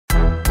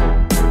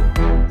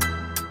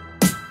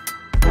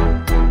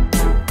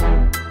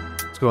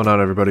going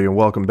on, everybody, and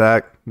welcome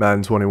back.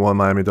 Madden 21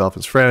 Miami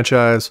Dolphins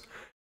Franchise,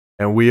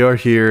 and we are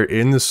here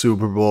in the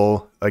Super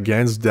Bowl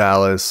against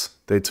Dallas.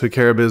 They took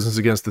care of business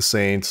against the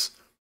Saints.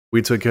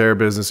 We took care of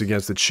business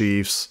against the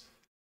Chiefs.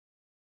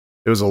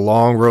 It was a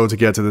long road to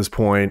get to this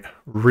point.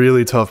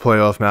 Really tough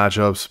playoff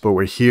matchups, but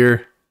we're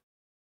here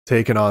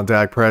taking on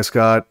Dak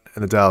Prescott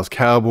and the Dallas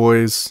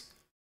Cowboys.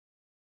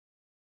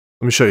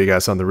 Let me show you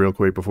guys something real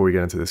quick before we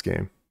get into this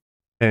game.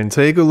 And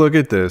take a look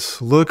at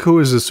this. Look who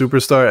is the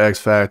superstar X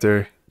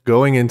Factor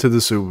going into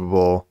the Super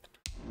Bowl.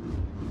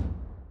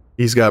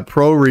 He's got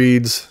pro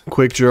reads,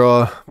 quick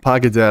draw,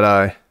 pocket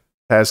deadeye,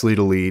 pass lead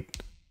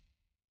elite.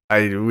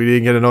 We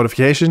didn't get a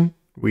notification.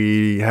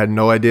 We had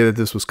no idea that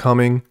this was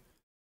coming.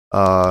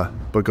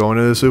 But going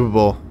into the Super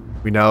Bowl,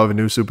 we now have a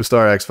new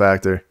superstar X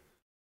Factor.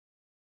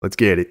 Let's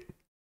get it.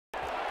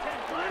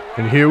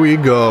 And here we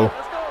go.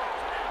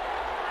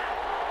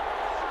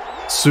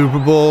 Super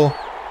Bowl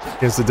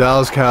against the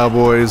Dallas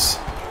Cowboys.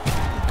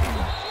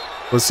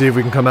 Let's see if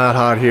we can come out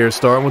hot here.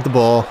 Starting with the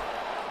ball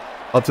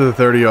up to the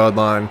 30-yard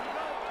line.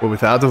 But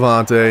without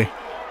Devontae,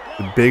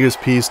 the biggest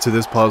piece to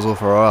this puzzle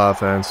for our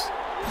offense.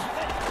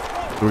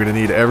 We're going to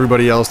need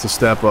everybody else to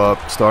step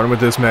up. Starting with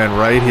this man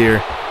right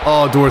here.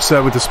 Oh,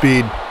 Dorsett with the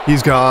speed.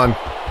 He's gone.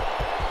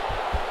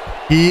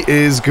 He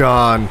is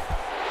gone.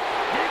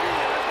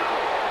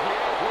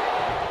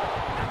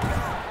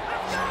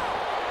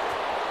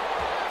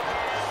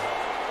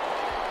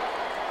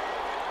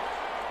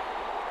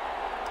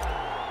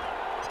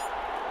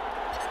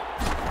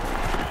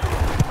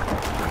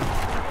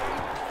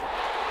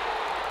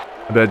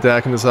 I bet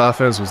Dak in this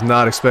offense was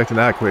not expecting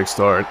that quick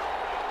start.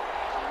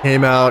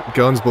 Came out,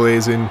 guns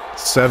blazing,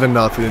 7-0.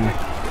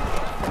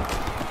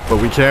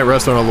 But we can't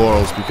rest on our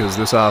laurels because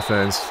this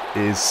offense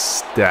is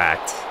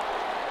stacked.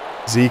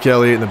 Zeke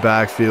Elliott in the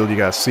backfield. You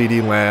got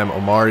CeeDee Lamb,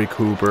 Amari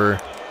Cooper.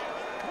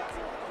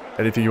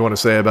 Anything you want to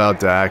say about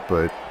Dak,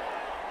 but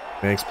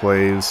makes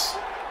plays.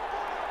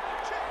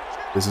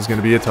 This is going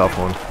to be a tough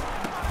one.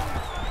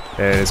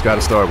 And it's got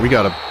to start. We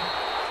got to...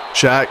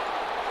 Shaq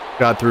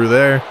got through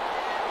there.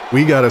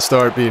 We got to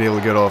start being able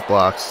to get off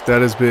blocks.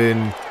 That has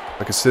been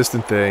a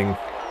consistent thing.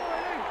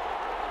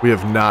 We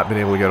have not been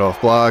able to get off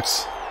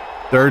blocks.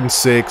 3rd and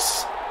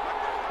 6,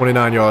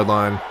 29-yard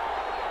line.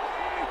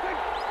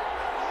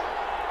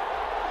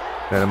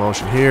 And a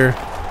motion here.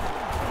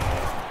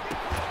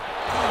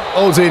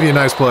 Oh, Xavier,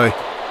 nice play.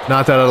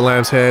 Knocked that out of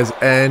Lamb's hands,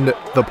 and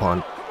the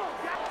punt.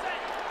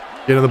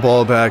 Getting the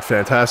ball back,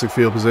 fantastic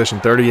field position,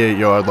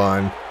 38-yard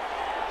line.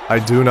 I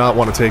do not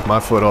want to take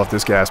my foot off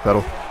this gas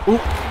pedal. Ooh,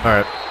 all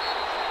right.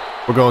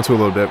 We're going to a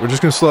little bit. We're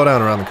just going to slow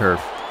down around the curve.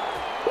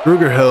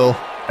 Ruger Hill,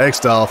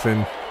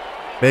 ex-Dolphin,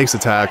 makes the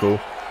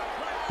tackle.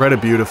 Read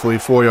it beautifully,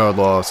 4-yard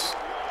loss.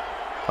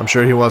 I'm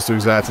sure he wants to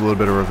exact a little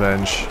bit of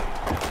revenge.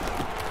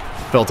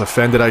 Felt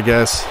offended, I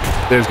guess.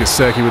 There's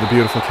Gesicki with a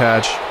beautiful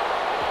catch.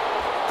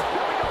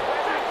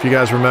 If you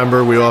guys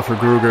remember, we offered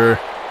Ruger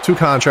 2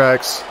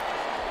 contracts.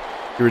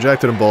 He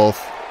rejected them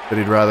both, but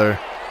he'd rather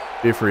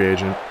be a free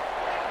agent.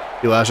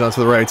 He latched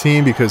onto the right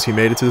team because he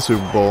made it to the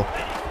Super Bowl.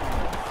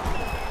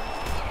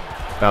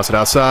 Bounce it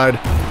outside.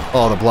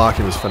 Oh, the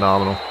blocking was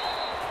phenomenal.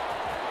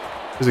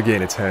 There's a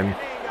gain of 10.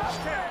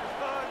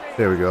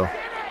 There we go.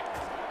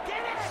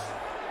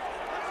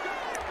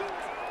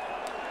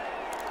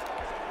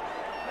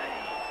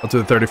 Up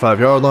to the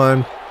 35-yard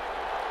line.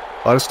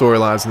 A lot of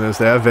storylines in this.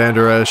 They have Van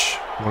Der Esch,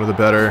 one of the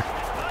better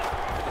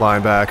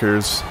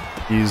linebackers.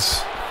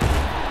 He's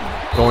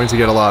going to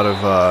get a lot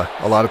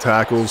of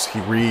tackles. He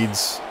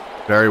reads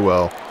very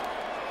well.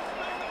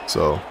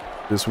 So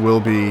this will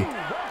be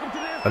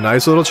a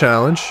nice little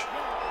challenge.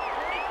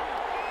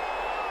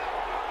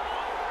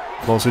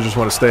 Mostly just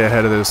want to stay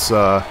ahead of this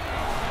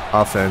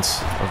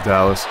offense of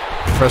Dallas.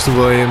 Preston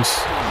Williams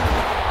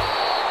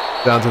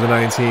down to the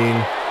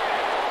 19.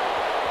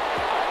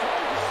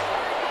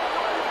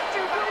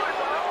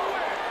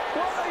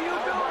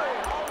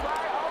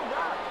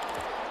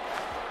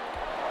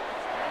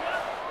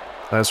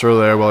 Nice throw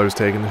there while he was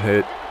taking the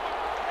hit.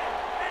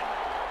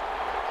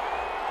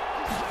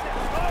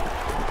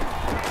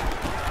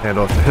 Hand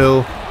off to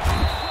Hill.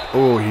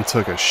 Oh, he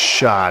took a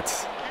shot.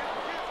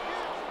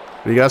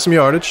 But he got some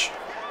yardage.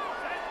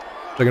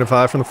 Taking a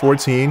 5 from the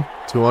 14.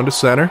 2 on to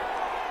center.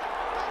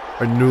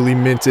 Our newly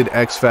minted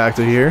X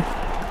Factor here.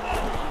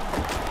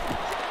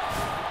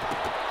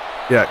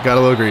 Yeah, got a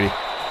little greedy.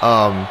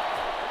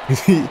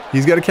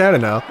 He's got a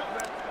cannon now.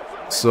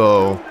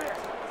 So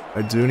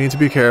I do need to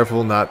be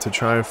careful not to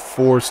try and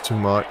force too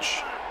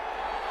much.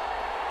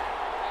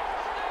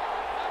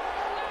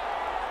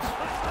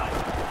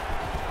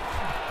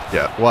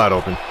 Yeah, wide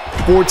open.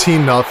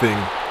 14-0.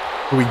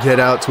 Can we get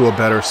out to a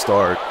better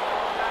start?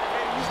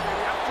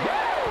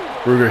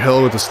 Ruger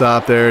Hill with the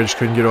stop there. Just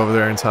couldn't get over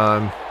there in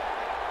time.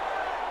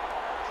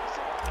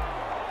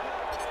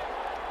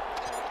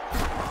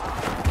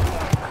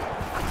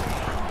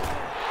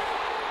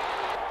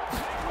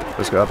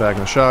 Just got back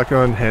in the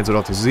shotgun. Hands it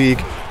off to Zeke.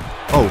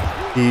 Oh,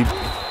 he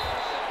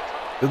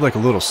did like a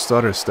little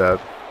stutter step.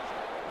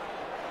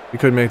 He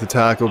couldn't make the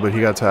tackle, but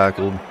he got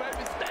tackled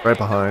right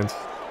behind.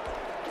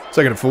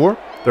 Second and 4,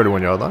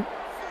 31-yard line.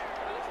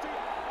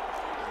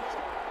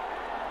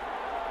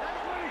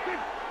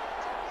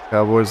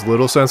 Cowboys,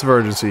 little sense of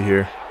urgency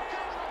here.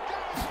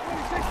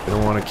 They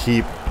don't want to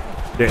keep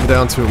getting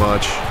down too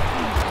much.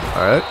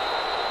 All right.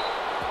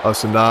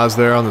 Austin Nas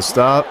there on the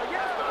stop.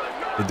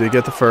 They did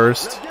get the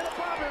first.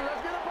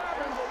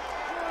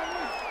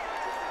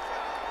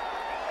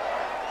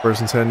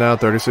 First and 10 now,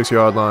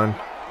 36-yard line.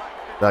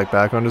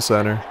 Back onto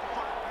center.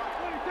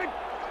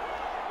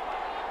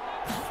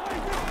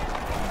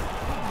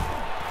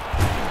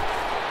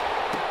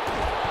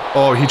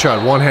 Oh, he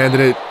tried one-handed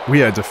it. We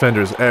had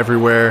defenders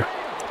everywhere.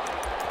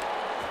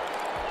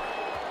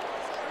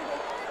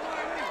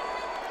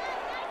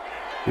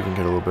 Even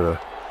get a little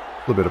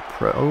bit of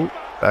pro. Oh,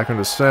 back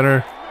into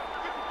center.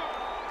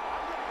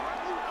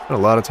 Spent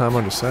a lot of time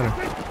under center.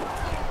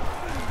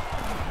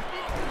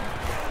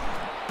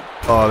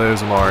 Oh,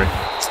 there's Amari.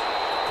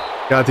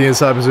 Got the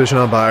inside position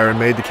on Byron,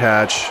 made the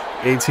catch.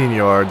 18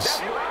 yards.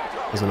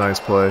 It was a nice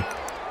play.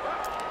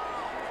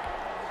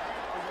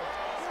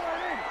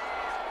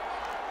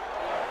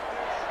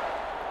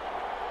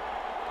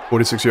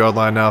 .46-yard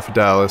line now for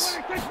Dallas.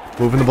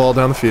 Moving the ball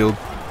down the field.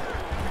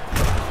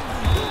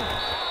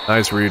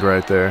 Nice read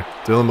right there.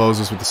 Dylan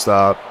Moses with the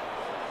stop.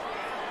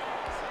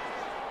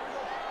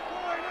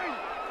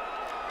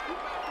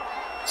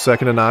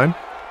 Second and 9.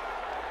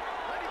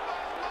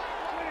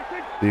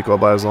 Deke all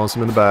by his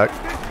lonesome in the back.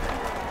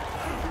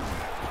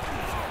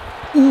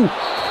 Ooh.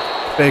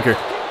 Baker.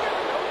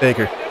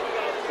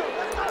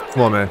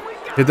 Come on, man.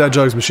 Hit that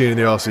jugs machine in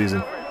the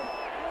offseason.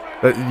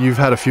 You've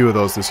had a few of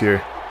those this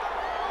year.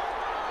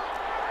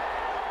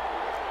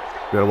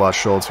 We gotta watch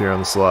Schultz here on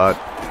the slot.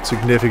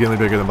 Significantly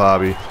bigger than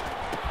Bobby.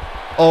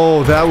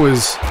 Oh, that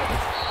was...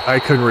 I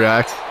couldn't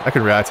react. I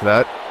couldn't react to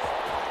that.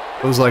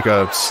 It was like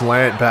a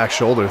slant back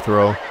shoulder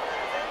throw.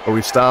 But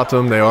we stopped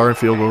them. They are in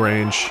field goal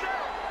range.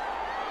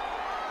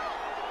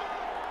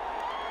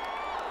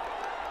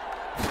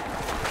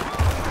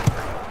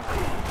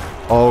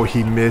 Oh,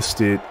 he missed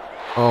it.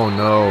 Oh,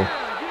 no.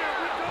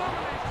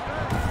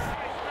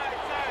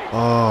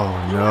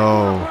 Oh,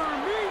 no.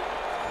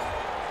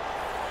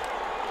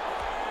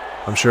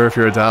 I'm sure if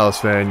you're a Dallas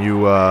fan,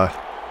 you, oh.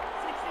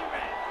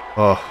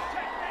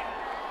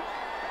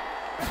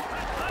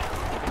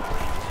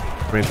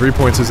 I mean, 3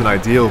 points isn't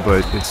ideal,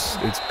 but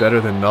it's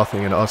better than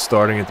nothing and us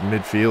starting at the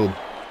midfield.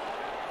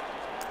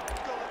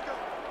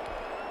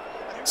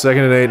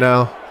 Second and 8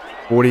 now.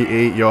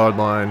 48-yard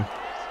line.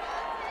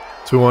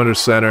 2 under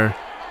center.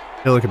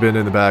 Hillickabin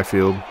in the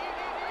backfield.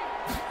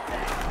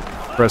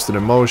 Preston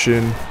in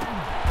motion.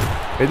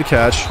 Made the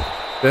catch.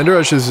 The end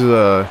rush is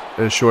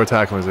as short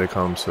tackling as they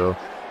come, so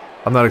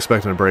I'm not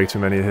expecting to break too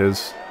many of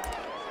his.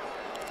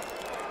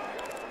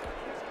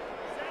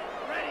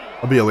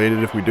 I'll be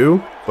elated if we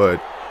do, but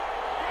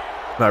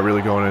not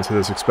really going into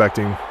this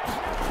expecting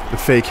to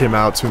fake him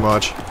out too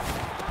much.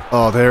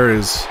 Oh, there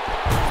is...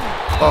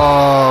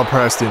 Oh,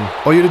 Preston.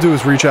 All you have to do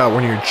is reach out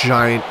one of your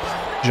giant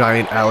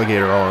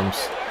alligator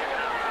arms.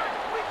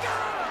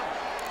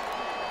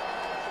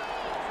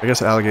 I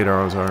guess alligator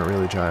arms aren't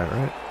really giant,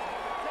 right?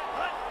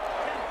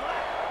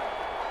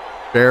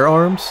 Bear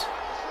arms?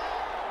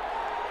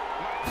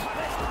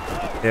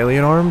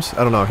 Alien arms?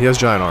 I don't know. He has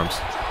giant arms.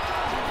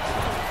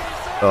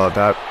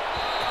 That...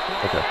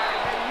 Okay.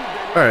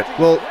 Alright,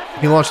 well,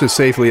 he launched it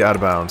safely out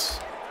of bounds.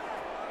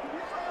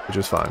 Which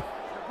is fine.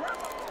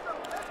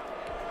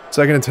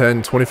 Second and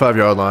 10,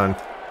 25-yard line.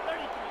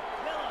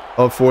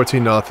 Up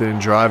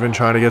 14-0, driving,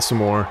 trying to get some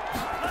more.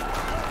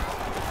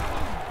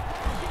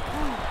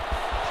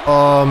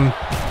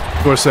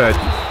 Dorsett.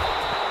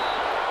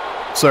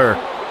 Sir.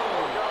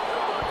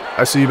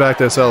 I see you back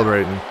there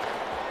celebrating.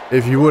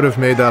 If you would have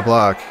made that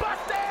block,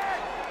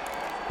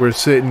 we're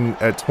sitting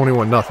at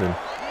 21-0.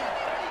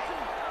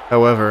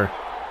 However,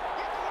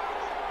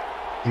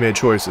 you made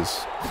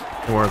choices.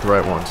 They weren't the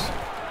right ones.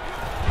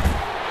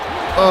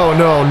 Oh,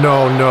 no.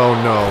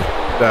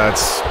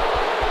 That's...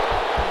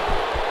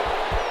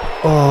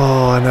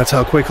 Oh, and that's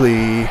how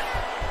quickly...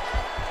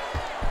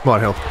 Come on,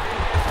 Hill.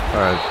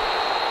 Alright.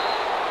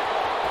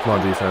 Come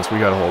on, defense. We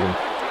gotta hold him.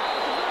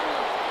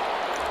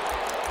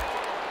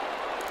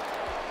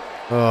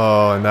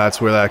 Oh, and that's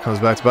where that comes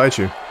back to bite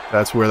you.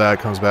 That's where that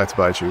comes back to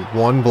bite you.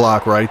 One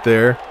block right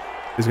there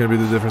is going to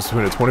be the difference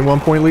between a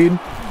 21-point lead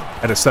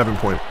and a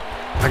 7-point.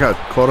 I got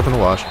caught up in the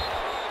watch.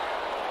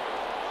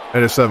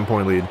 And a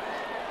 7-point lead.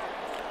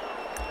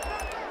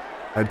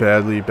 I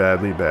badly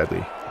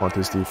want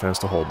this defense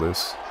to hold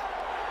this.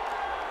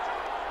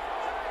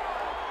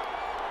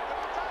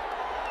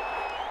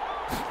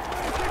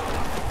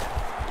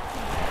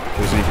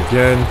 There's Zeke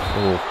again.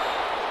 Oh.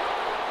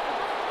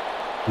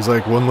 He's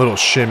like one little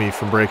shimmy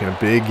from breaking a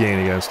big gain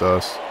against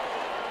us.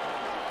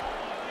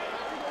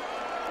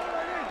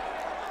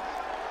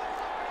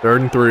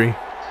 3rd and 3.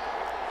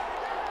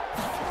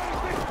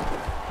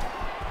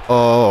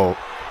 Oh.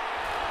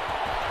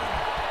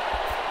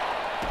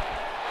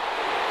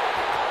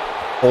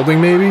 Holding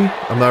maybe?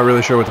 I'm not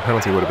really sure what the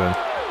penalty would have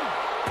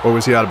been. Or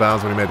was he out of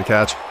bounds when he made the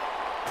catch?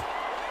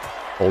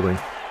 Holding.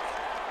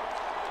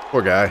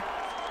 Poor guy.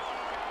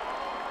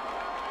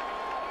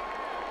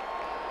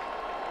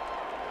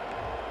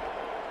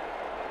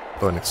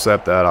 Go ahead and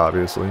accept that,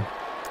 obviously.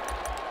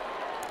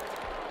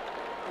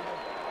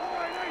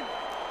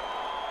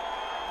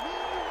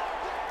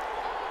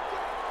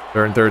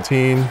 Third and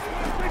 13.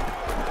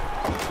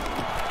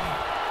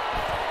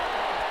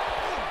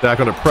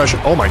 Dak under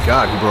pressure. Oh my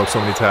god, he broke so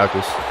many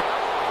tackles.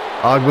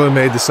 Agba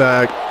made the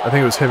sack. I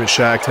think it was him and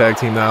Shaq tag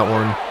team that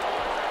one.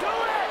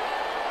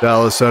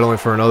 Dallas settling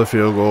for another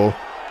field goal.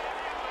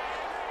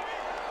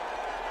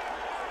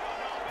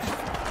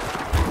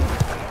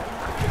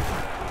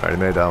 Alright, he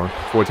made that one.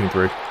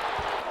 14-3.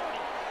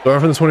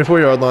 Starting from the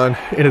 24-yard line,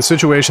 in a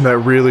situation that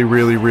really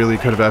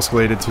could have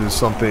escalated to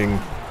something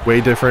way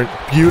different.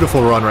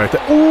 Beautiful run right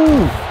there.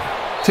 Ooh!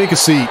 Take a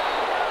seat.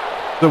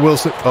 The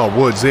Wilson. Oh,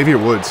 Woods. Xavier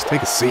Woods.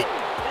 Take a seat.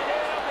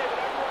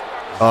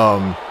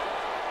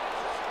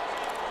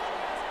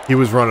 He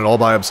was running all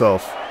by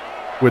himself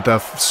with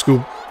that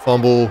scoop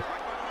fumble,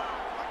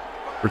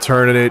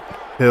 returning it.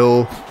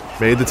 Hill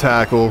made the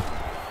tackle,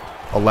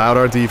 allowed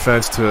our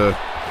defense to.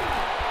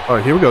 All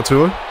right, here we go,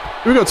 Tua.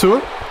 Here we go,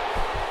 Tua.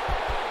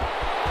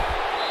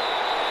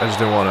 I just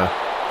didn't want to.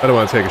 I didn't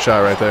want to take a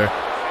shot right there.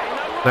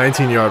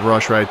 19-yard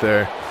rush right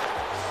there.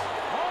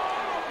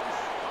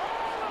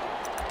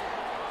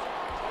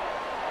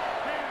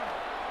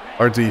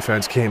 Our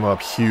defense came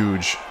up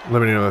huge,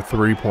 limiting them to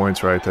 3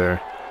 points right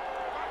there.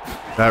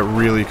 That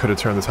really could have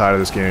turned the tide of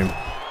this game.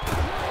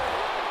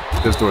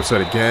 This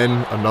Dorsett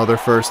again, another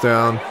first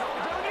down.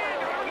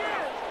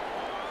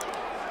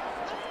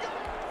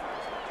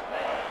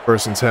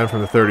 First and 10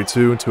 from the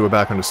 32, Tua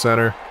back under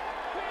center.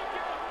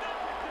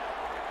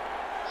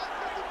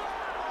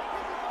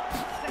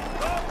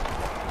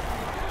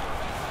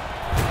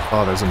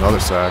 Oh, there's another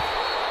sack.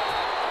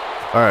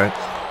 Alright.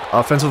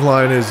 Offensive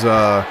line is,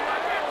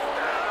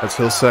 that's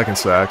Hill's second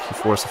sack. He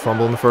forced a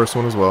fumble in the first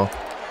one as well.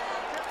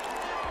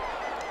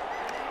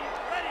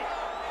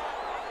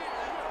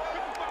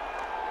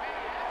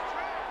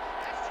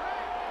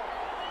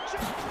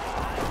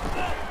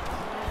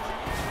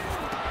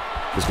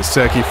 Just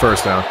Gesicki,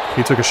 first down.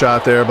 He took a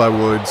shot there by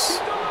Woods.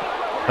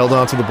 Held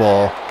on to the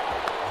ball.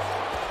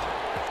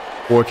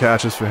 4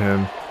 catches for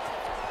him.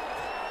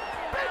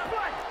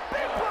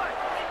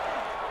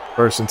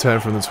 First and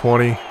 10 from the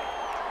 20.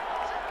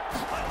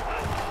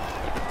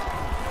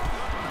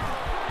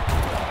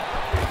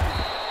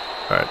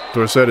 Alright,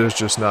 Dorsett is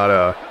just not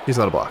a... He's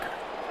not a blocker.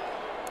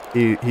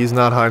 He's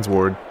not Hines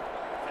Ward.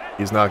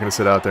 He's not going to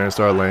sit out there and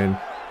start laying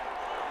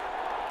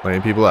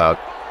people out.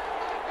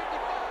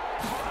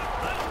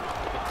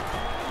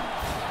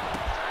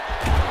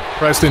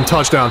 Preston,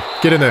 touchdown.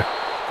 Get in there.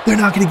 They're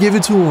not going to give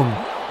it to him.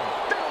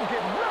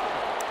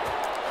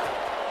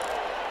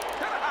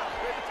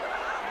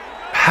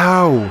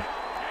 How?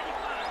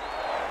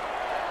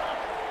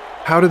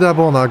 How did that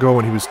ball not go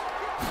when he was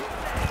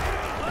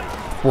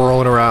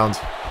whirling around?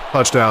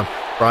 Touchdown.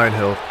 Brian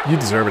Hill. You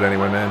deserve it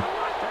anyway, man.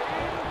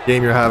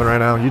 Game you're having right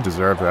now, you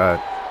deserve that.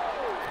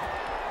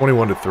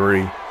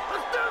 21-3.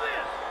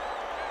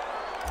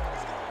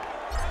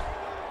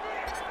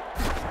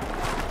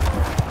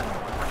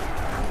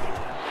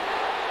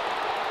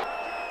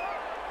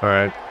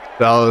 Alright,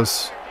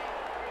 Dallas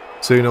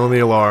signaling the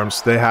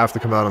alarms. They have to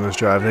come out on this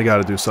drive. They got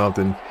to do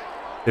something.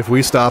 If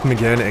we stop them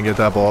again and get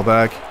that ball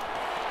back,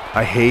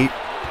 I hate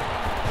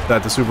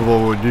that the Super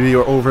Bowl would be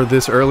over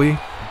this early,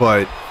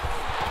 but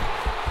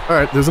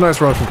alright, there's a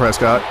nice run from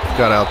Prescott.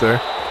 Got out there.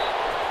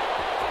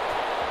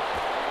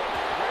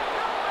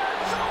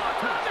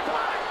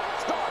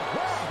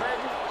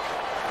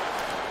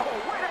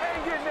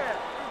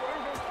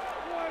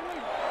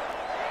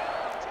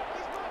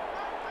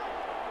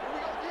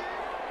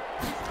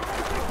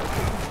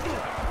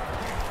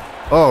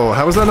 Oh,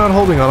 how was that not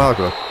holding on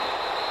Aqua?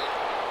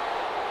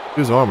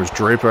 His arm was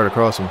draped right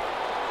across him.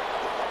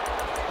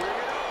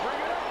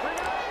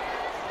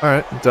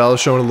 Alright,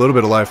 Dallas showing a little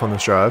bit of life on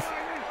this drive.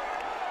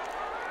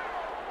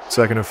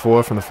 Second and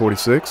 4 from the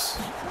 46.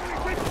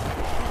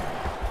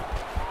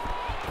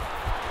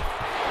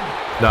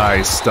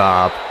 Nice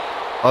stop.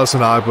 Us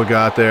and Agba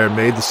got there,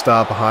 made the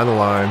stop behind the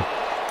line.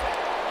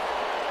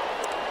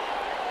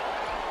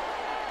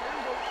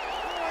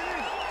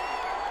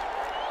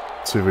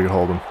 Let's see if we can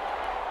hold him.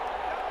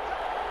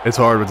 It's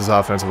hard with this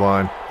offensive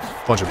line.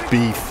 Bunch of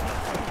beef.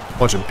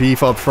 Bunch of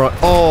beef up front.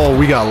 Oh,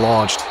 we got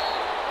launched.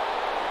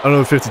 I don't know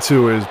who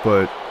 52 is,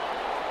 but...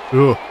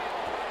 Ugh.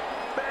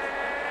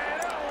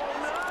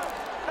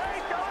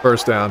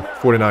 First down,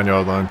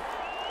 49-yard line.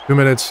 2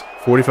 minutes,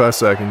 45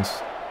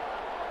 seconds.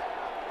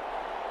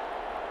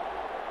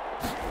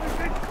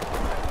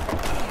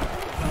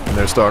 And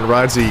they're starting to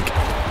ride Zeke.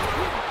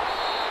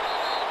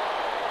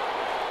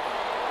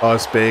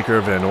 Us,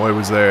 Baker, Van Noy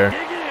was there.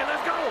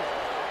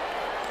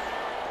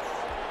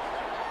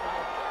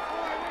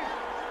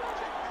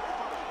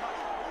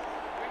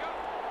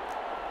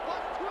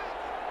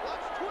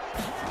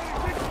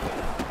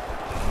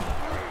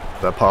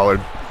 That Pollard.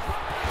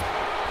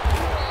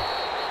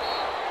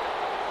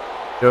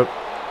 Yep.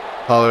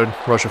 Pollard,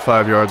 rush of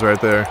 5 yards right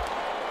there.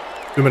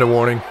 2-minute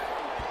warning.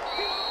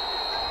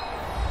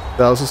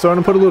 Dallas is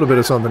starting to put a little bit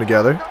of something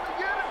together.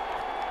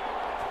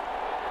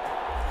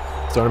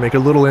 Starting to make it a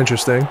little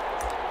interesting.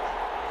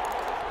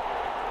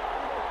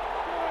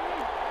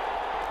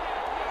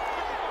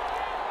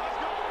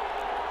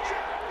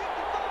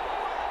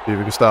 See if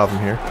we can stop him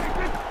here.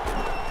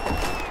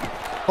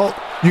 Oh,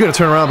 you gotta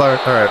turn around, Byron.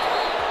 Alright.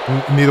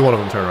 Neither one of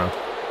them turn around.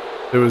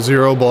 There was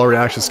 0 ball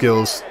reaction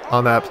skills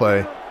on that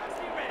play.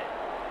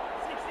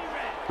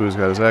 Who's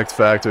got his X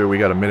factor? We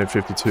got a minute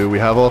 52. We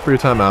have all 3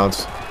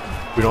 timeouts.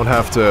 We don't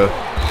have to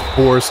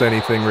force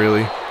anything,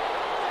 really.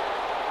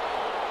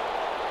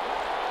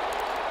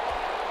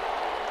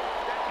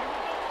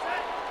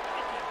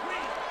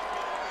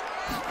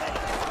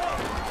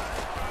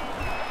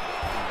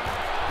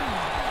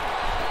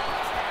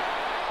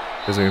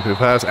 There's a good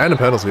pass and a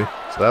penalty,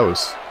 so that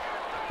was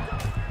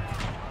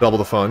double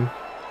the fun.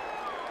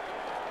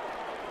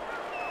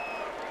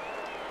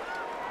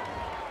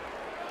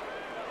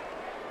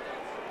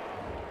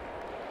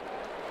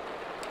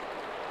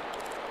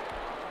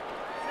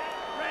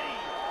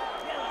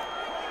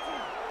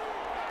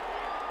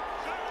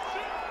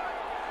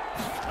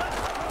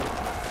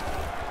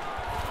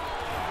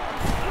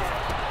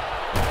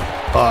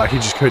 He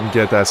just couldn't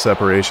get that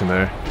separation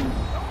there.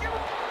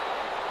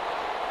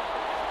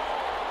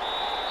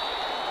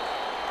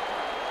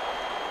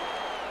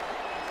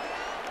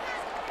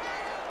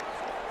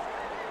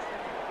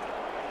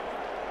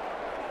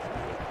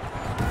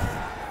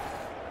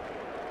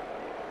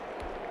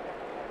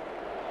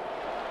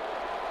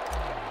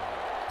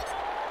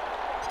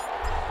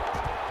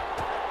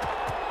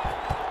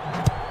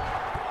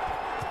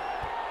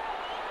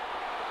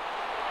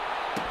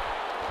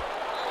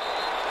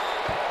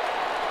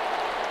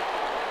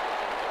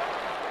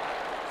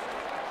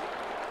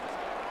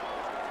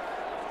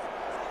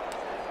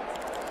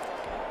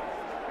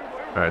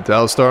 Alright,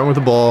 Dallas starting with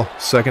the ball,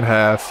 second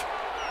half,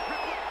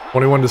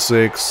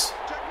 21-6.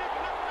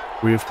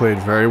 We have played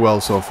very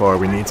well so far.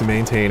 We need to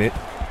maintain it.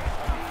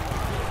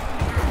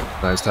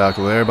 Nice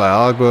tackle there by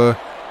Agba.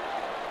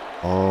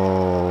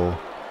 Oh,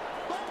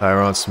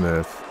 Tyron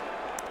Smith.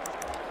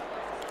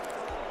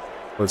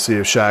 Let's see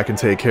if Shaq can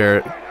take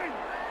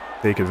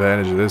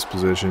advantage of this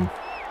position.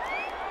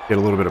 Get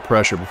a little bit of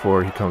pressure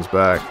before he comes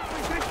back.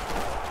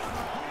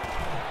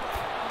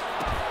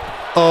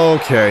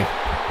 Okay.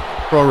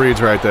 Pro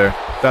reads right there.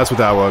 That's what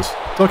that was.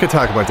 Don't get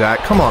tackled by Dak.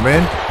 Come on,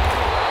 man.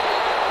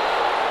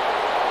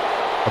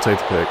 I'll take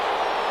the pick.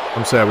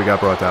 I'm sad we got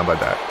brought down by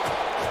Dak.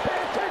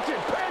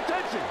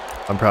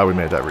 I'm proud we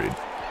made that read.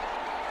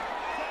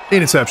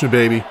 Interception,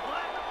 baby.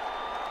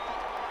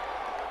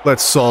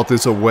 Let's salt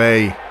this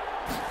away.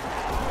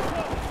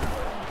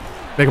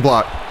 Make a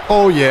block.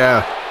 Oh,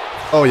 yeah.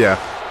 Oh, yeah.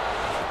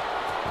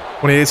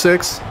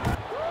 28-6?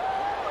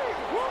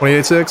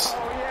 28-6?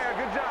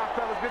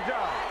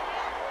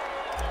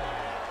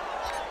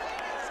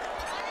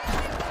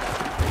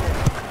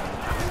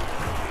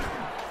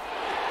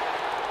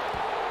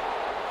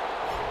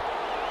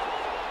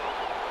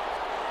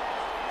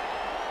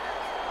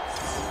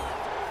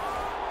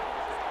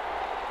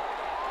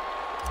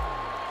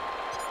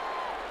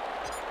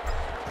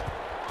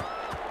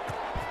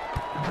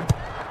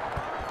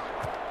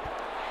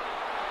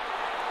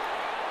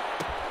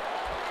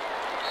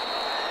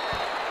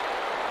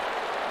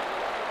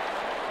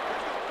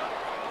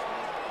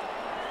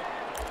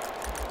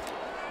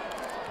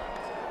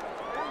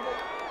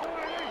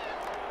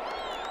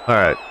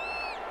 Alright.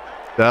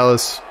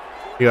 Dallas,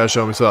 you gotta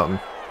show me something.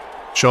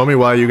 Show me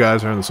why you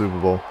guys are in the Super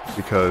Bowl.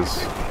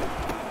 Because,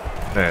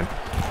 man,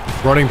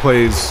 running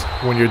plays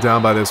when you're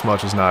down by this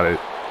much is not it.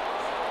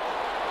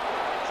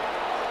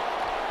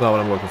 Not what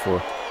I'm looking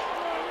for.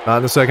 Not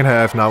in the second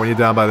half, not when you're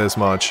down by this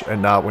much,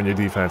 and not when your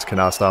defense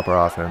cannot stop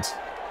our offense.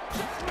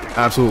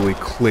 Absolutely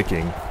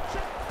clicking.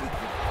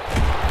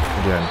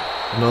 Again,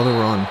 another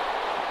run.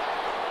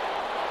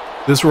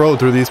 This road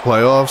through these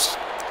playoffs,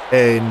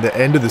 and the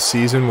end of the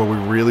season where we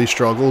really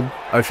struggled,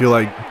 I feel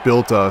like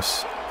built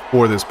us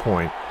for this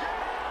point.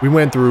 We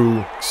went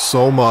through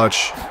so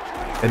much,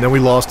 and then we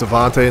lost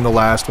Devontae in the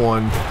last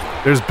one.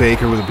 There's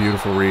Baker with a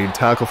beautiful read,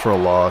 tackle for a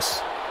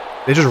loss.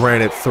 They just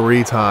ran it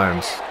 3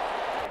 times.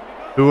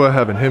 Tua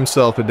having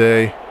himself a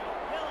day.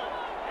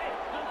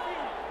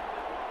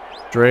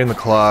 Drain the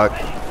clock.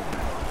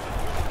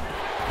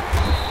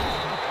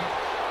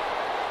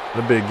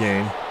 The big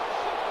gain.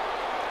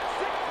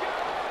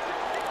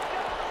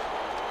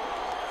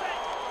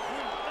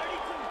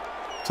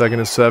 Second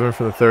and 7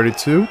 for the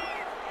 32.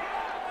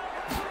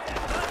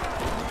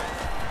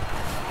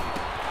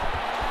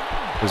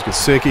 There's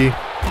Gesicki.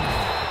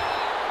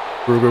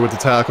 Ruger with the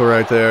tackle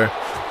right there.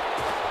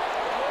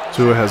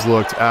 Tua has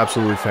looked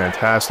absolutely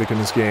fantastic in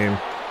this game.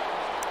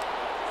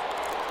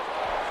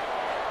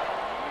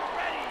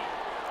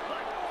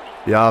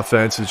 The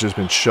offense has just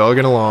been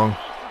chugging along.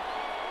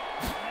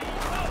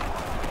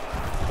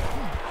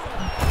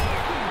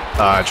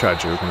 I tried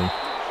juking him.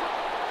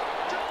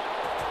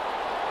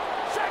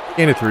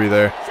 Gain of 3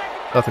 there.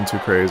 Nothing too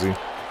crazy.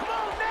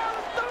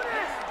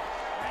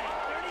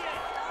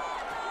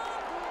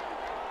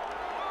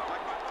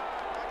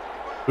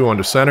 Two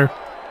under center.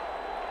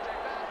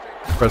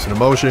 Pressing a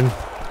motion.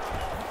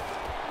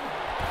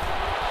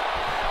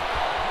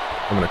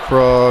 Coming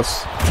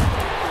across.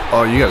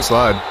 Oh, you gotta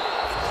slide.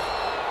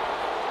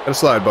 Gotta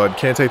slide, bud.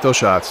 Can't take those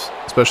shots,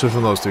 especially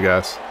from those two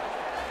guys.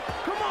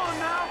 Come on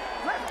now,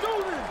 let's do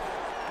this.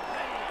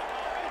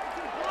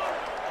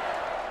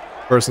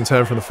 First and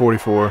 10 from the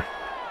 44.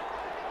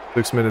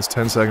 6 minutes,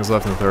 10 seconds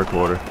left in the third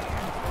quarter.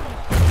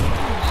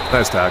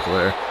 Nice tackle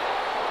there.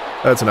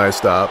 That's a nice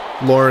stop.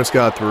 Lawrence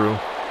got through.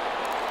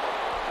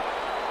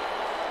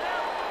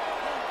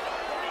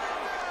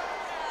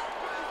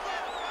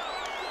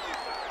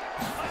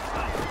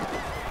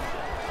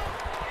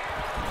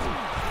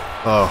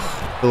 Oh,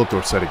 Philip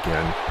Dorsett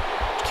again.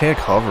 Can't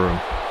cover him.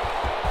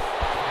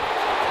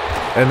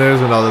 And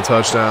there's another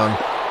touchdown.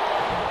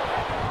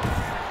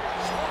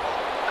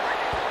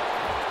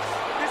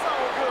 It's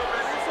all good,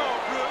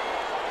 man.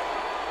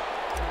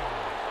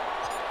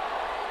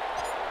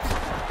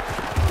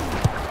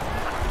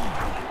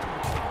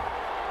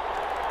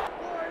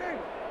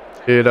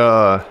 It's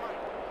all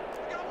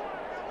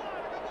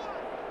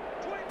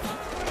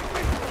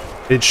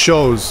It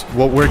shows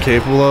what we're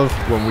capable of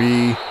when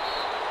we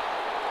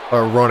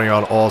are running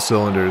on all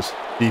cylinders.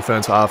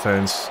 Defense,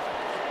 offense,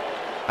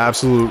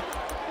 absolute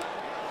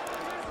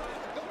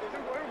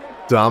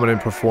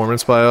dominant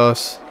performance by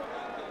us.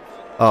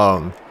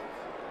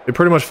 It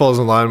pretty much falls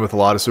in line with a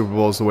lot of Super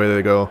Bowls the way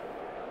they go.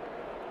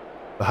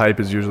 The hype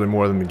is usually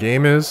more than the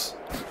game is.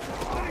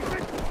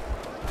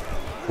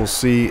 We'll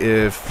see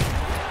if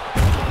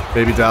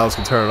maybe Dallas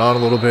can turn it on a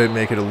little bit,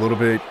 make it a little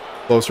bit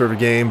closer of a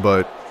game,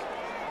 but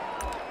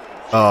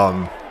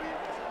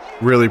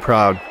really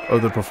proud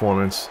of the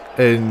performance.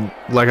 And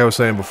like I was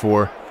saying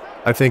before,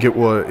 I think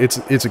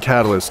it's a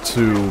catalyst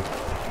to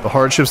the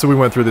hardships that we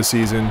went through this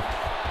season.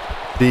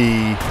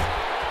 There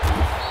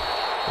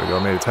we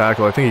go, made a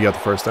tackle. I think he got the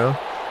first down.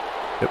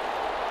 Yep.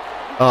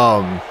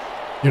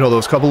 You know,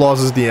 those couple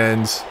losses at the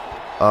end,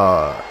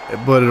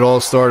 but it all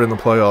started in the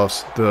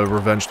playoffs, the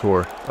revenge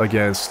tour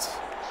against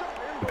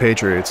the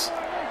Patriots.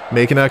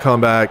 Making that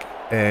comeback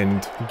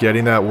and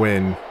getting that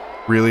win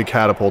really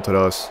catapulted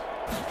us.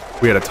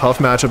 We had a tough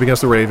matchup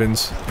against the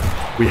Ravens.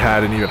 We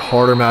had an even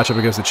harder matchup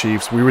against the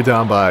Chiefs. We were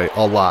down by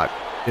a lot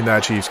in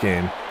that Chiefs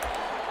game.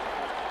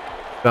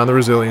 Found the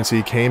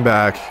resiliency, came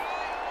back,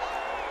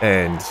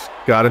 and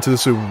got into the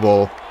Super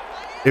Bowl.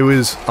 It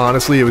was,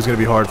 honestly, it was going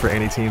to be hard for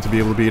any team to be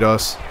able to beat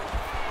us.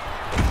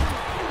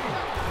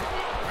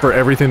 For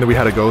everything that we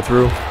had to go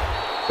through,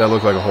 that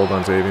looked like a hold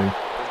on Xavier.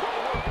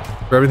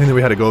 For everything that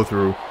we had to go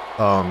through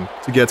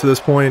to get to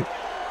this point,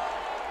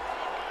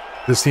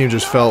 this team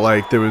just felt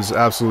like there was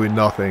absolutely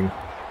nothing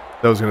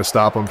that was going to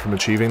stop them from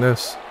achieving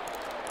this,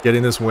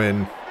 getting this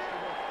win,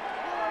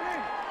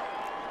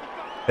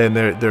 and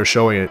they're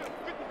showing it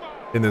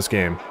in this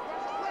game.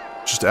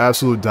 Just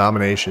absolute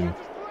domination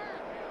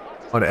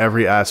on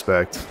every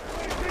aspect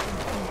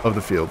of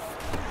the field.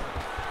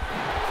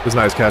 It was a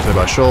nice catch there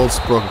by Schultz,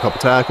 broke a couple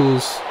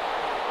tackles.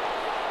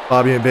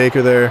 Bobby and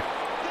Baker there.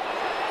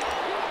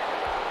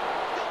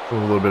 A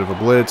little bit of a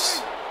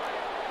blitz.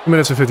 2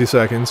 minutes and 50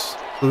 seconds.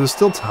 So there's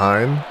still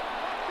time,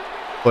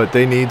 but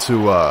they need to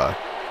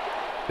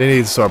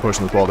start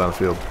pushing the ball down the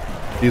field.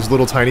 These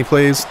little tiny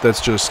plays,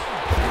 it's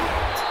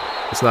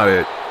not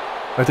it.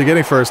 Like, they're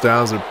getting first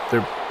downs,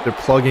 they're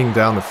plugging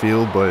down the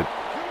field, but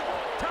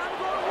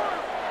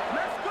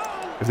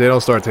if they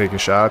don't start taking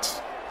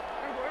shots,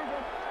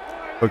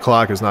 the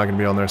clock is not going to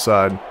be on their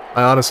side.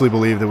 I honestly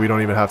believe that we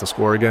don't even have to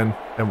score again,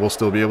 and we'll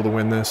still be able to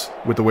win this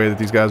with the way that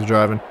these guys are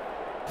driving.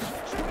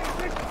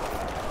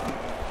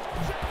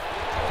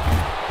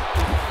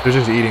 They're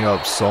just eating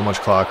up so much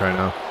clock right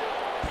now.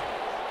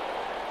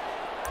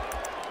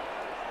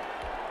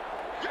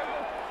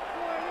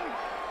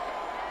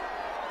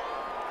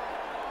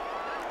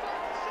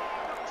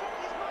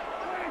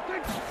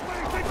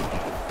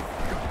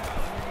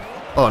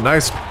 Oh,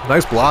 nice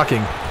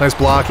blocking. Nice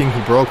blocking.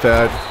 He broke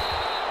that.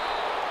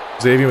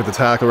 Xavier with the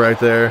tackle right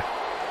there.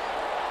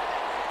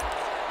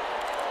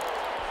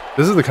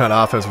 This is the kind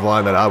of offensive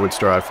line that I would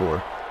strive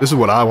for. This is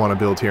what I want to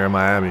build here in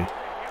Miami.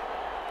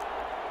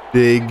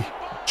 Big,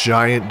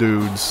 giant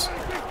dudes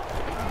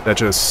that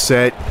just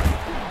set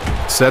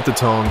the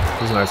tone.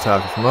 This is a nice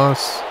tackle from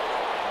us.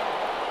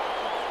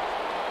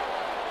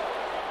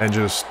 And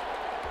just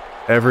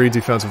every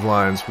defensive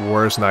line's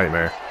worst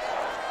nightmare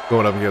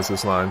going up against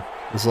this line.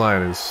 This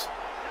line is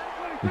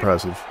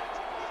impressive.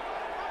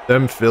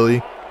 Them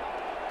Philly,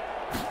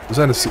 those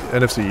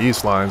NFC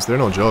East lines, they're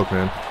no joke,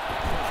 man.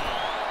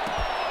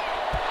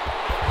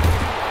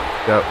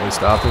 Yep, we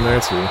stopped him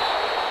there too.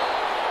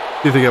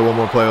 See if they get one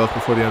more play off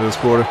before the end of this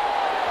quarter.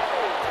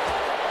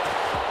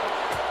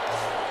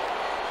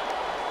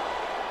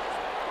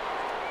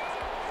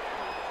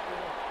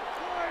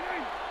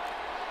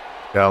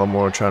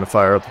 Gallimore trying to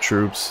fire up the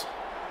troops.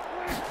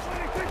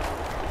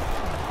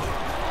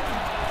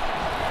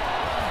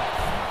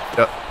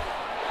 Yep.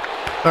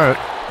 Alright.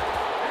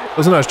 That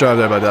was a nice drive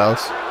there by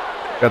Dallas.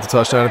 Got the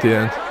touchdown at the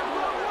end.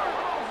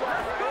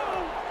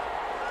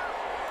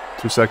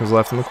 2 seconds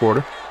left in the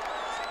quarter.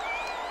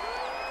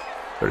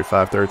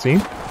 35-13.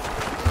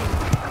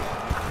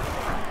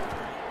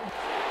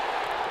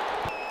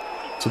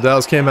 So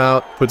Dallas came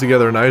out, put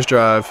together a nice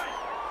drive,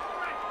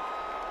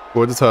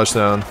 scored the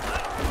touchdown.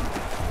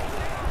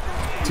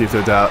 See if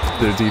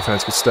their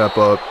defense could step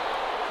up,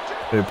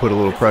 maybe put a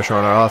little pressure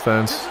on our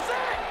offense.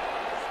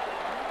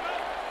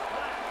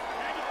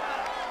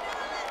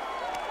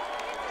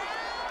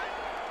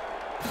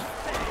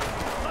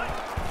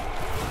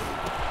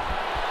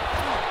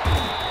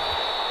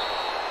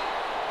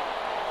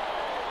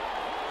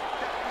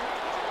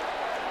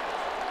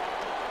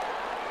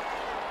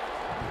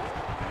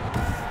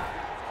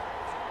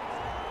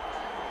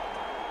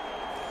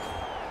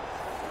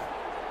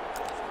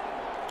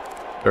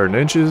 Third and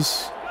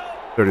inches,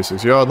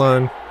 36-yard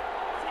line.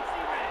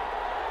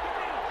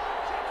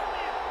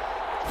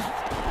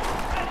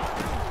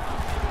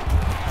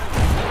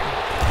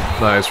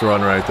 Nice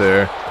run right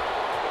there.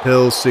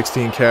 Hill,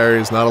 16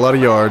 carries, not a lot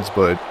of yards,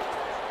 but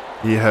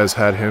he has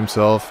had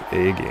himself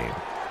a game.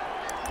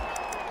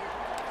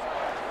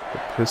 The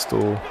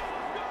pistol.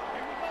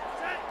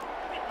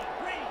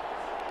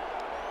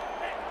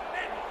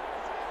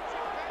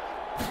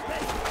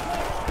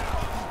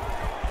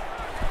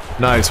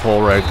 Nice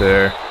hole right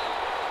there.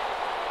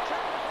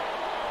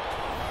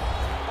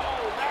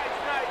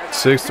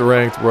 6th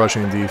ranked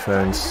rushing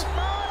defense.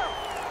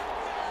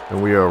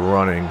 And we are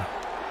running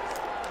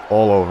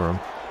all over him.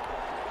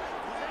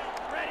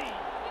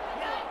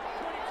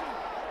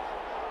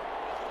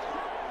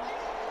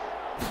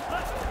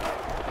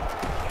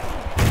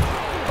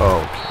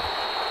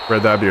 Oh,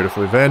 read that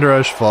beautifully. Van Der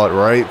Esch fought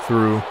right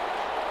through.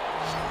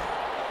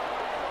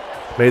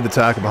 Made the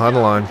tackle behind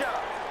the line.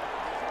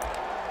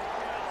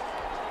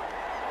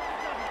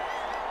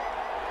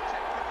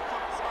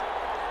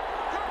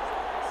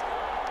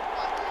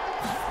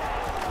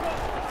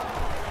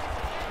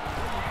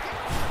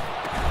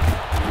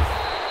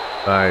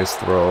 Nice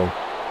throw.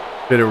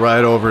 Hit it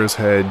right over his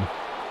head,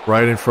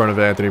 right in front of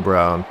Anthony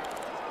Brown.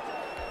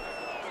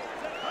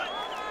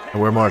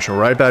 And we're marching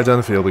right back down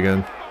the field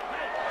again.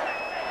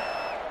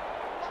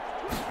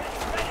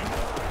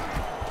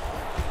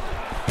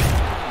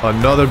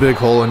 Another big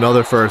hole,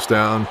 another first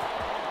down.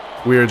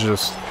 We are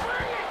just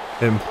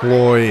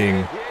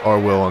employing our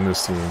will on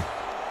this team.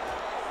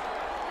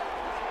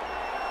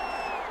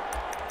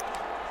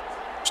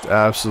 Just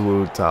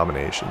absolute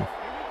domination.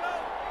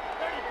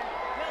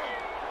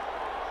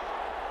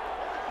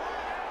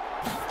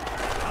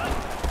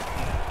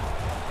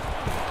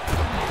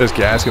 There's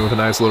Gaskin with a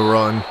nice little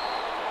run.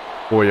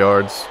 4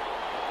 yards.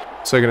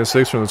 2nd and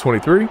 6 from the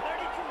 23.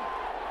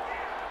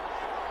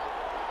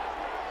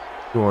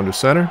 Go under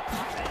center.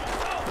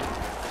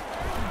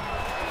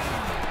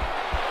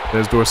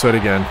 There's Dorsett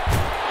again.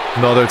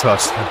 Another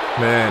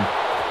touchdown. Man,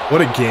 what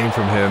a game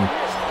from him.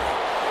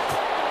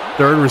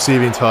 3rd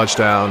receiving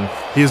touchdown.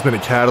 He has been a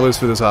catalyst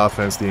for this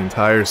offense the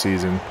entire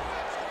season.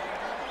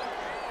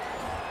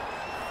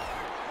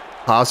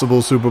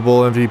 Possible Super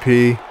Bowl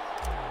MVP.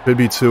 Could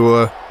be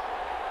Tua.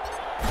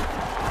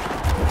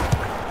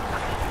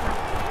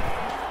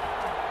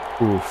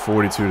 Ooh,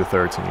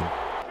 42-13.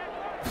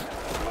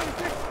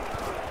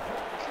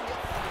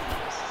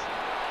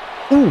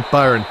 Ooh,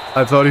 Byron.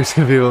 I thought he was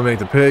going to be able to make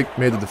the pick,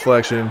 made the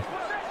deflection.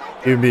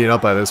 Even being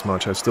up by this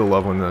much, I still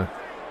love when the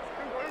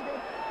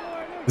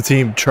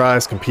team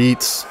tries,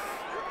 competes.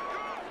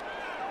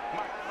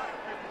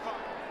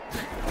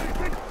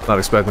 Not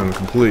expecting them to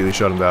completely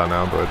shut him down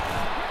now, but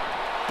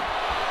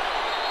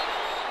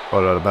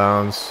brought it out of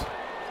bounds.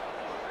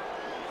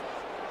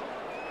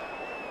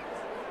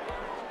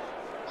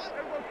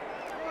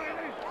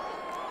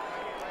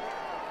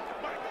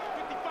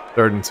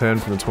 Third and 10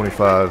 from the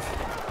 25.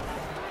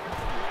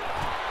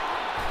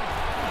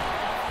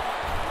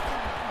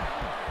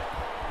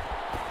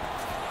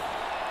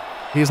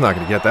 He's not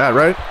going to get that,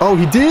 right? Oh,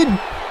 he did!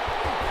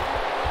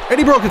 And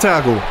he broke a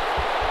tackle.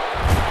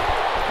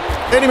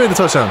 And he made the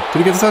touchdown. Did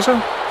he get the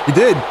touchdown? He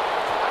did.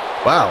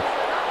 Wow.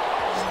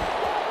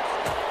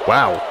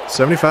 Wow.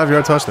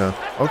 75-yard touchdown.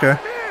 Okay.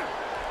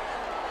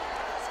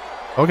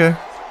 Okay.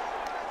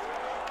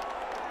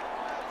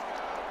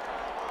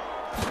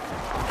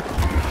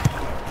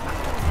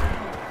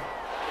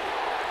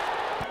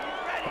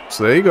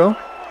 So there you go.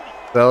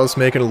 Dallas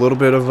making a little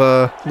bit of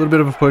a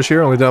push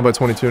here. Only down by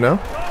 22 now.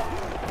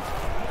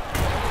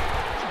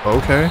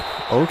 Okay.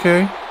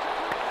 Okay.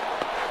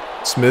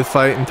 Smith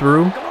fighting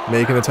through,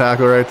 making a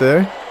tackle right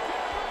there.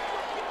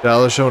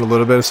 Dallas showing a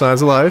little bit of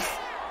signs of life.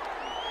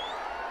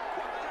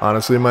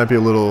 Honestly, it might be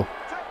a little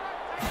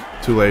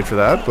too late for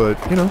that, but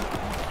you know.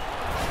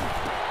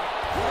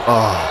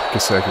 Oh,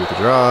 Gesicki with the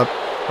drop.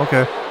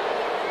 Okay.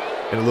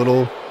 Getting a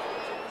little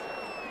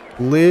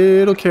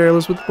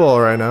careless with the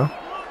ball right now.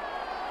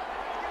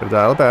 Gotta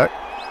dial it back.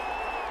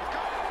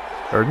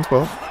 3rd and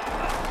 12.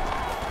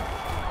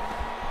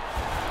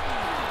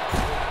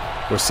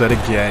 We're set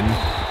again.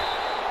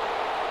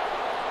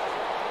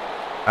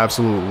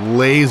 Absolute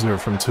laser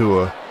from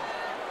Tua.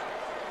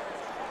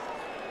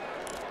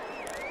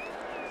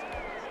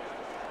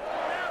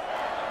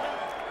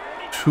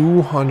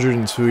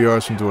 .202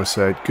 yards from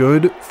Dorsett.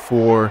 Good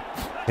for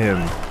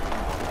him.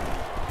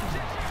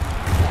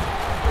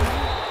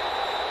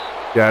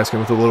 Gaskin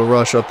with a little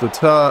rush up the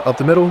top, up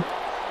the middle.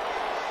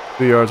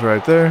 2 yards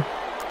right there.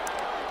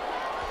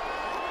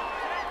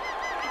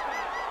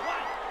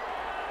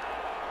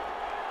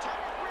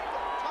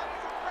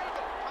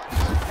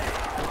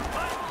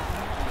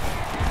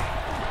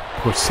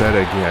 Set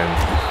again.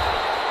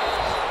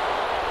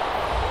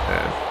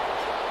 Man.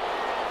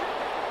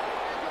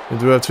 We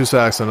do have 2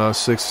 sacks on us.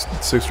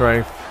 Sixth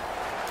ranked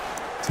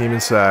team in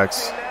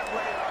sacks.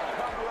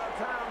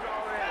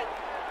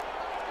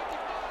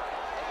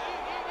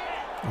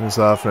 This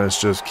offense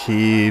just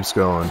keeps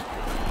going.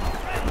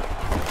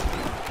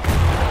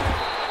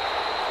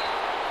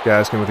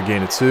 Gaskin with a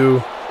gain of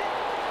 2.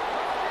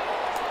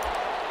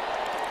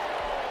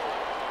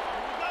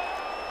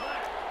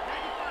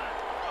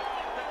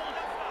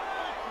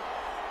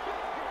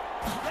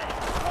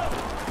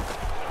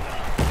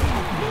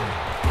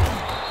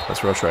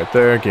 Let's rush right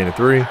there. Gain of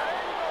 3.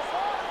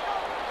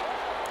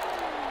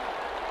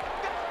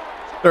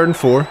 3rd and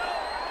 4.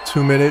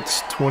 2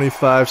 minutes,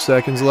 25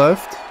 seconds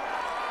left.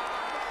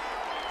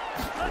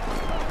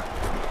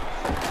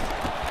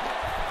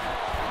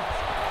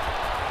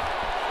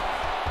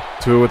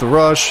 Two with the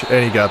rush,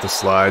 and he got the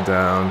slide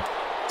down.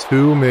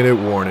 2-minute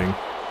warning.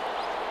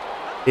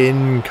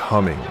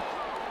 Incoming.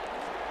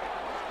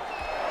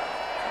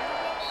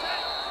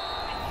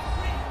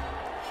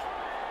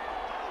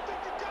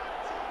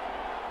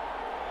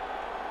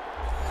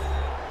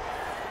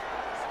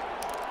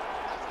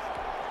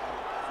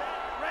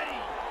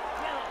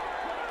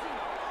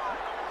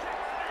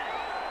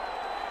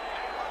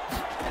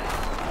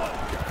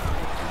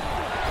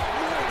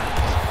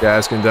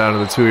 Gaskin down to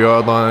the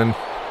 2-yard line.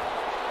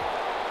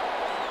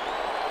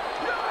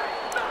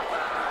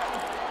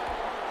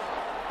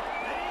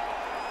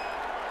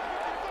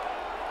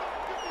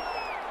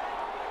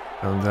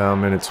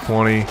 Down minute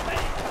 20.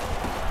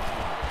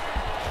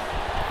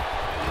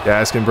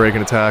 Gaskin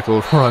breaking a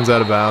tackle, runs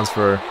out of bounds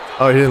for...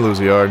 Oh, he didn't lose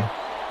a yard.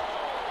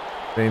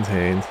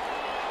 Maintained.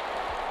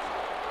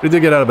 But he did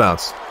get out of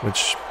bounds,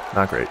 which,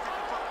 not great.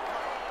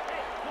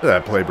 Look at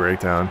that play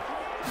breakdown.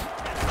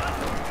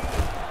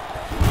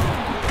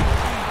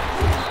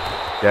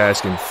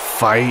 Gaskin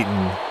fighting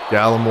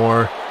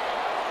Gallimore.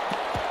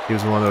 He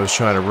was the one that was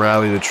trying to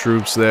rally the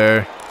troops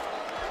there.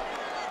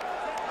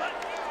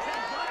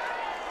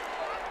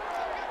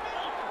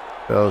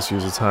 Dallas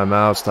use a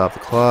timeout, stop the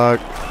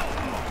clock.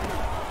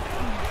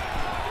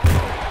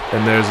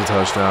 And there's a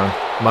touchdown.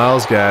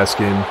 Myles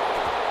Gaskin,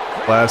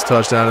 last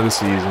touchdown of the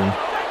season.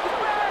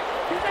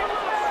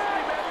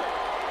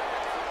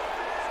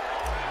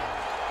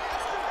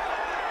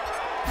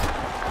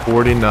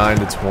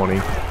 (49-20).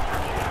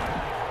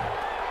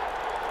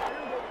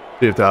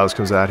 See if Dallas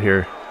comes out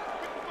here.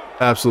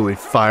 Absolutely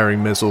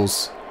firing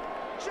missiles.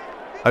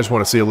 I just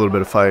want to see a little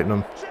bit of fight in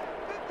them.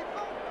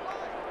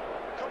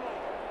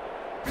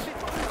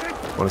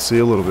 Want to see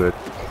a little bit.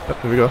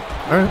 Yep, here we go.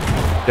 Alright.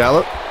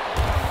 Gallup.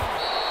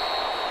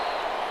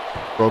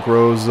 Broke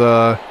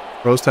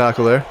Rowe's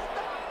tackle there.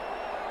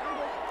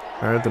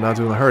 Alright, they're not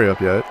doing the hurry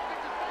up yet.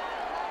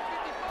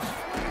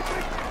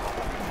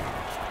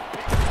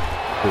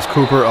 There's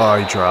Cooper. Oh,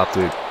 he dropped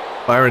it.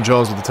 Byron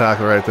Jones with the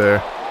tackle right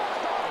there.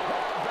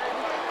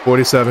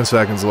 47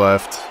 seconds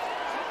left.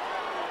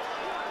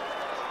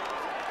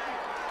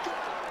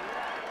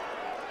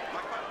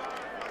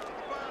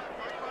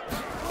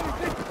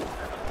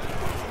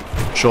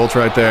 Schultz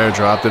right there,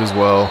 dropped it as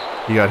well.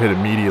 He got hit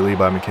immediately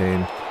by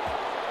McCain.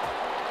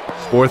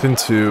 4th and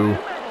 2.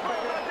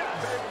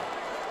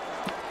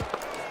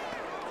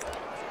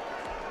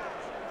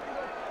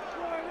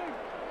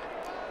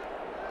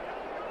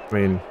 I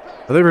mean,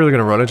 are they really going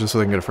to run it just so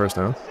they can get a first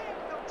down?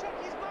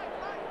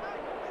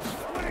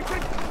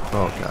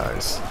 Oh,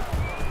 guys.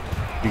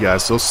 You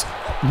guys still...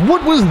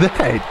 What was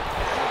that?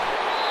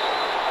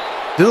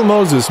 Dylan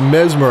Moses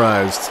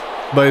mesmerized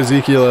by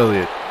Ezekiel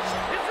Elliott.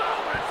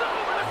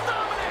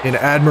 In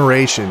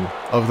admiration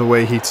of the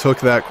way he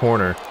took that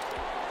corner.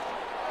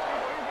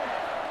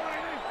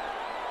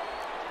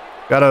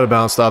 Got out of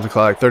bounds, stopped the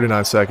clock,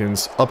 39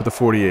 seconds, up at the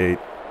 48.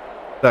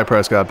 Dak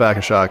Prescott back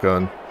in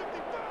shotgun.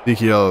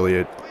 Ezekiel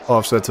Elliott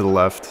offset to the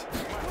left.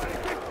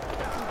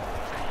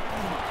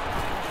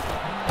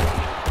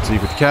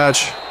 Zeke with the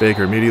catch.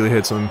 Baker immediately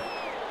hits him.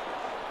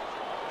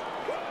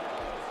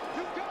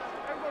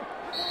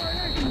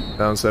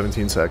 Down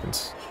 17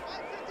 seconds.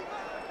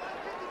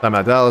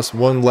 Timeout Dallas.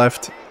 1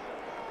 left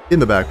in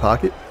the back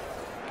pocket.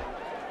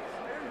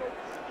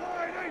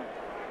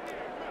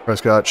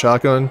 Prescott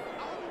shotgun.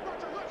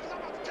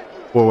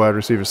 4 wide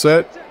receiver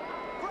set.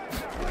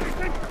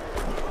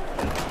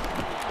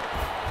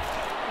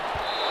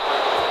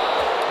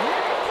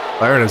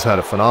 Byron has had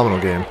a phenomenal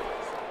game.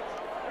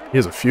 He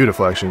has a few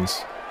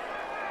deflections.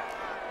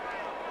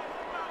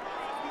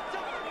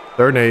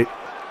 3rd and 8.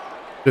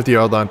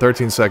 50-yard line,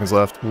 13 seconds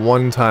left.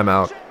 1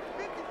 timeout.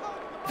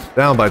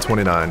 Down by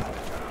 29.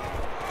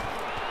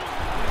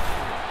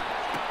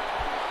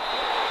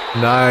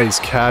 Nice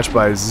catch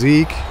by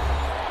Zeke.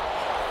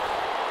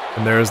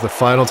 And there's the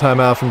final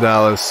timeout from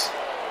Dallas.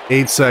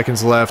 8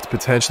 seconds left,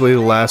 potentially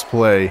the last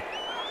play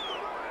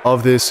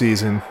of this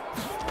season.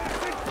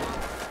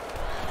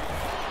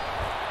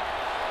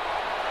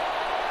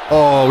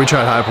 Oh, we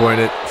tried high point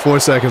it. 4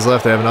 seconds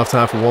left. They have enough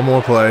time for one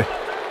more play.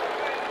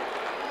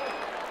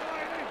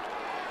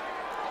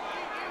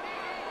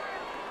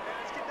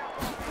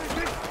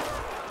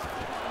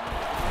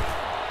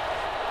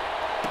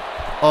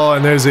 Oh,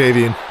 and there's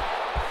Xavier.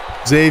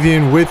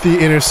 Xavier with the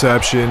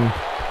interception.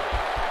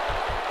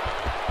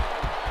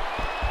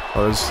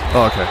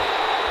 Oh, okay.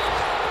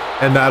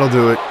 And that'll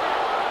do it.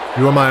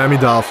 Your Miami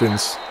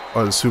Dolphins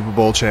are the Super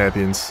Bowl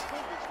champions.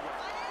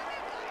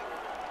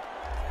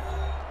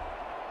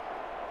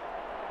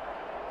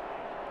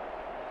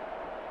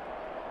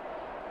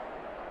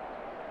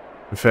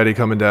 Confetti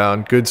coming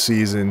down. Good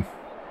season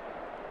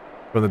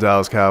from the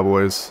Dallas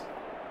Cowboys.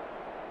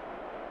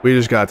 We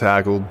just got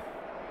tackled.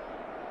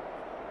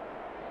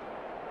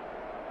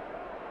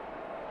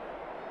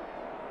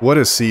 What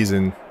a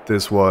season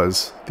this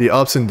was. The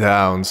ups and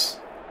downs.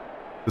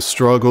 The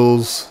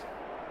struggles.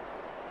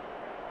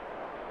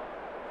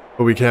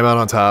 But we came out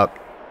on top.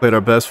 Played our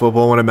best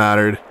football when it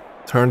mattered.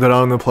 Turned it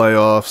on in the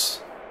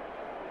playoffs.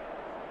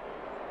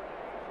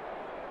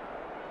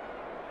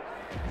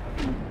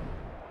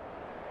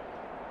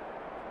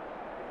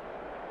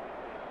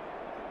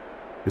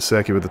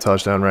 Gesicki with the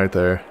touchdown right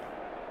there.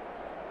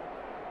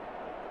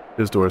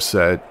 His door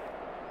set.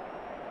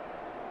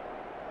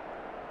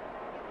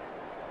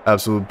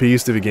 Absolute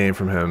beast of a game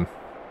from him.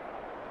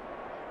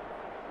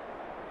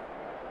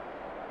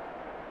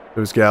 It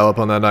was Gallup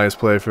on that nice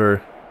play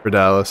for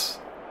Dallas.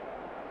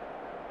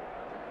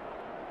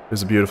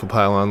 There's a beautiful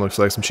pylon. Looks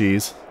like some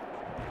cheese.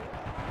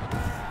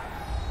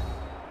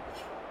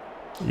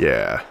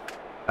 Yeah.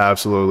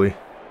 Absolutely.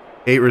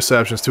 8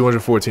 receptions,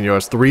 214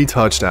 yards, 3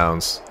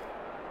 touchdowns.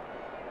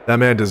 That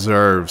man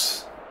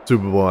deserves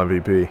Super Bowl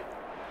MVP.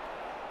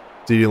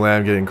 CeeDee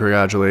Lamb getting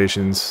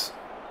congratulations.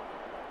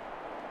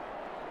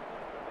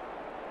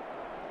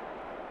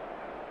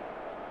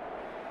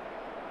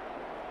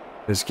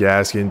 There's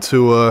Gaskin,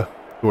 Tua,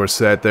 who are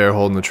set there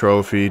holding the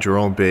trophy.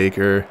 Jerome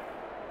Baker,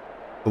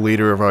 the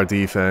leader of our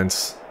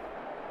defense.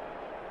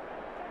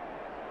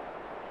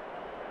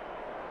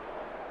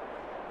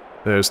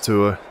 There's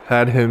Tua.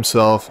 Had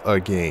himself a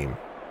game.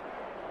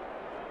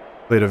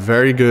 Played a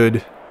very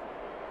good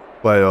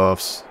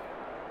playoffs.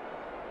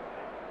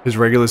 His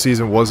regular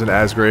season wasn't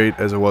as great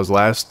as it was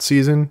last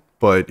season,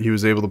 but he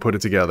was able to put it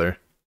together.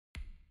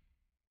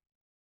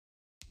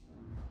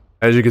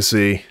 As you can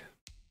see,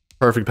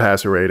 perfect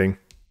passer rating.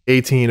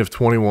 18 of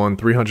 21,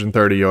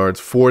 330 yards,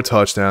 4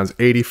 touchdowns,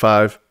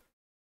 85%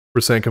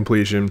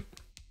 completion.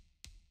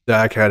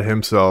 Dak had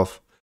himself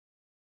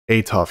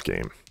a tough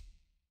game.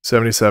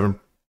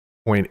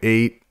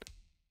 77.8,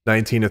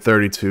 19 to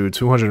 32,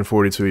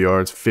 242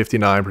 yards,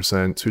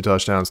 59%, 2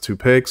 touchdowns, 2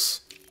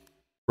 picks.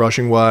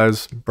 Rushing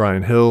wise,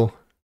 Brian Hill,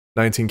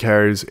 19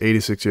 carries,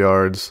 86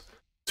 yards,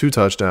 2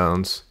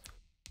 touchdowns.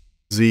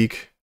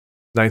 Zeke,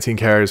 19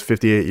 carries,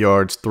 58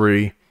 yards,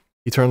 3.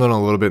 He turned on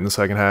a little bit in the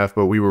second half,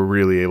 but we were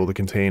really able to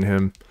contain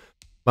him.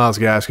 Myles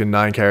Gaskin,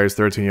 9 carries,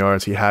 13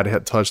 yards. He had a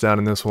touchdown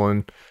in this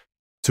one.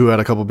 2 had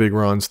a couple big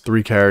runs,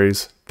 3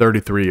 carries,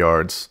 33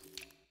 yards.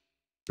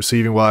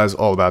 Receiving wise,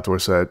 all about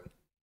Dorsett.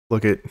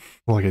 Look at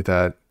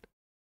that.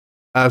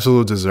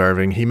 Absolute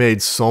deserving. He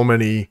made so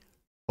many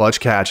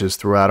clutch catches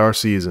throughout our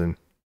season.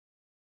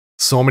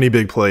 So many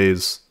big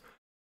plays.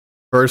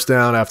 First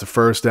down after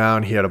first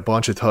down, he had a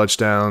bunch of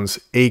touchdowns.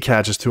 8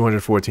 catches,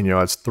 214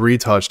 yards, 3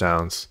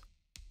 touchdowns.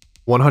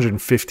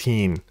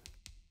 115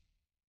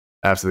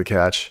 after the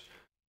catch.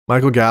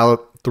 Michael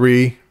Gallup,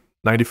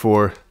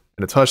 394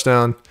 and a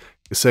touchdown.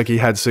 Gesicki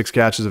had 6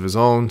 catches of his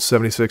own,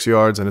 76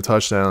 yards and a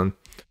touchdown.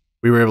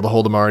 We were able to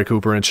hold Amari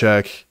Cooper in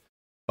check.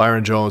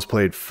 Byron Jones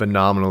played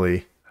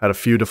phenomenally. Had a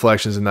few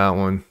deflections in that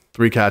one.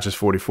 3 catches,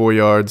 44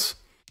 yards.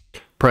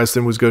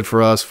 Preston was good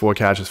for us. 4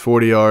 catches,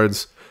 40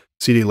 yards.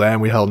 CeeDee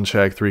Lamb we held in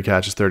check. 3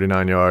 catches,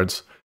 39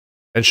 yards.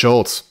 And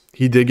Schultz,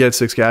 he did get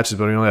 6 catches,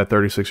 but he only had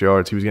 36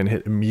 yards. He was getting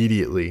hit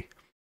immediately.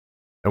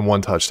 And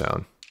 1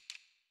 touchdown.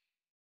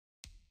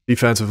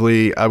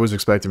 Defensively, I was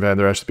expecting Van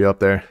Der Esch to be up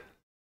there.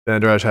 Van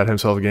Der Esch had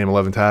himself a game,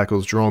 11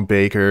 tackles. Jerome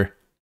Baker,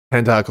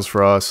 10 tackles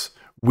for us.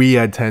 We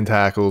had 10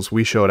 tackles.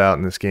 We showed out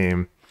in this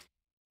game.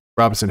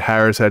 Robinson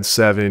Harris had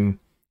 7.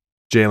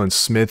 Jalen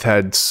Smith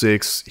had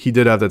 6. He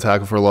did have the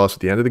tackle for a loss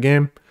at the end of the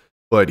game,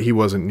 but he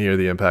wasn't near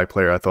the impact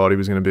player I thought he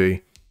was going to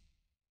be.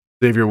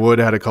 Xavier Wood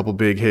had a couple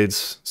big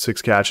hits,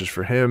 6 catches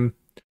for him.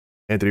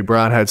 Anthony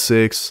Brown had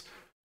 6.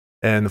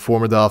 And the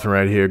former Dolphin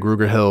right here,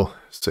 Gruger Hill,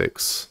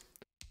 6.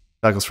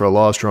 Tackles for a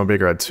loss, Jerome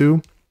Baker had 2.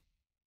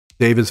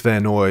 Davis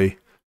Van Noy,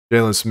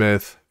 Jalen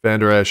Smith, Van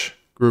Der Esch,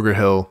 Gruger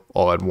Hill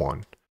all had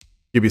 1.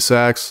 QB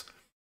sacks,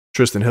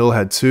 Tristan Hill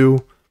had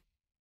 2.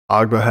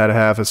 Agba had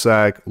half a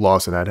sack.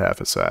 Lawson had half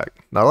a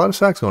sack. Not a lot of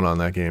sacks going on in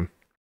that game.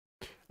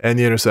 And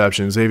the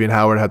interception. Xavier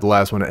Howard had the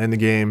last one to end the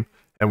game.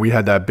 And we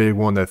had that big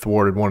one that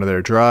thwarted one of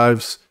their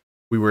drives.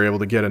 We were able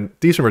to get a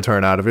decent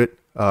return out of it.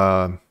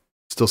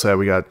 Still sad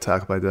we got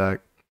tackled by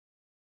Dak.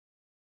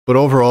 But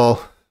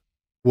overall,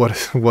 what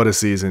a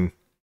season.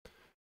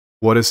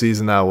 What a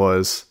season that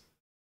was.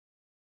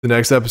 The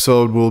next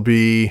episode will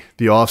be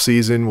the off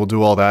season. We'll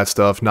do all that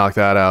stuff, knock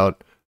that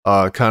out.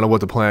 kind of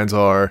what the plans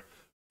are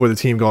for the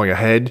team going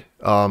ahead.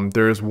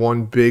 There's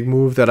one big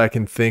move that I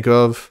can think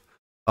of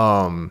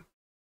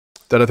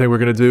that I think we're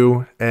going to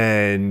do,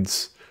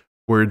 and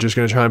we're just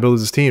going to try and build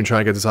this team, try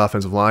and get this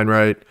offensive line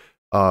right,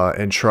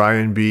 and try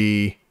and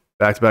be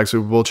back-to-back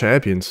Super Bowl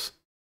champions.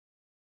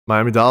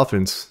 Miami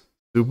Dolphins,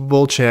 Super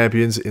Bowl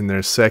champions in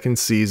their second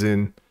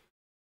season.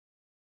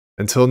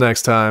 Until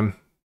next time,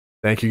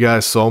 thank you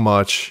guys so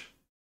much.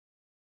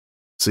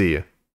 See ya.